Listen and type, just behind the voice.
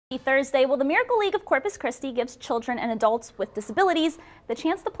Thursday, well, the Miracle League of Corpus Christi gives children and adults with disabilities the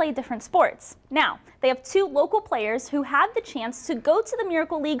chance to play different sports. Now, they have two local players who have the chance to go to the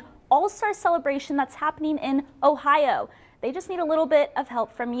Miracle League All-Star celebration that's happening in Ohio. They just need a little bit of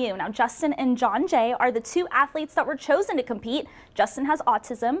help from you. Now, Justin and John Jay are the two athletes that were chosen to compete. Justin has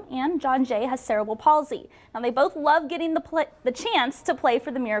autism and John Jay has cerebral palsy. Now, they both love getting the chance to play for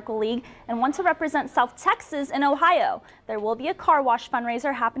the Miracle League and want to represent South Texas and Ohio. There will be a car wash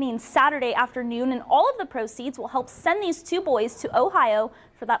fundraiser happening Saturday afternoon, and all of the proceeds will help send these two boys to Ohio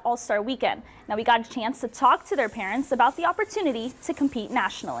for that All-Star weekend. Now, we got a chance to talk to their parents about the opportunity to compete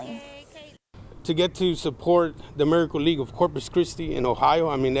nationally. To get to support the Miracle League of Corpus Christi in Ohio,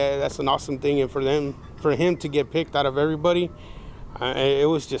 I mean, that's an awesome thing. And for him to get picked out of everybody, it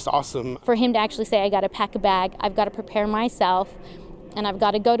was just awesome. For him to actually say, I got to pack a bag, I've got to prepare myself, and I've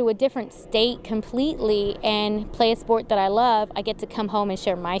got to go to a different state completely and play a sport that I love, I get to come home and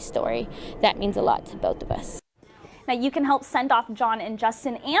share my story. That means a lot to both of us. Now, you can help send off John and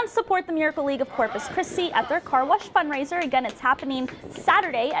Justin and support the Miracle League of Corpus Christi at their car wash fundraiser. Again, it's happening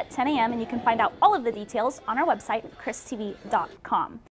Saturday at 10 a.m. and you can find out all of the details on our website, christv.com.